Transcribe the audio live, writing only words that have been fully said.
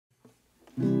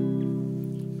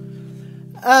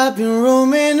I've been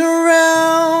roaming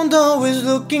around, always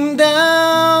looking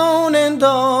down, and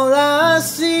all I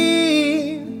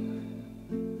see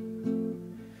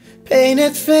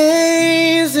painted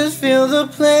faces fill the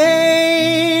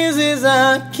places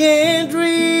I can't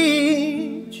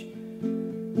reach.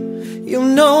 You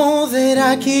know that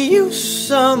I could use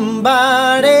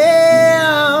somebody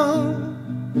else.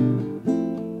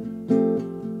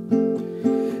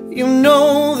 You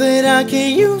know that I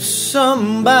could use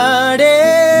somebody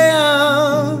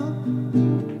else.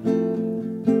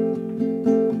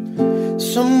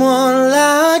 Someone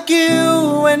like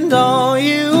you, and all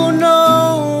you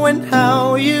know and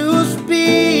how you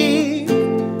speak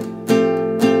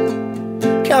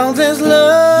counts as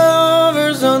love.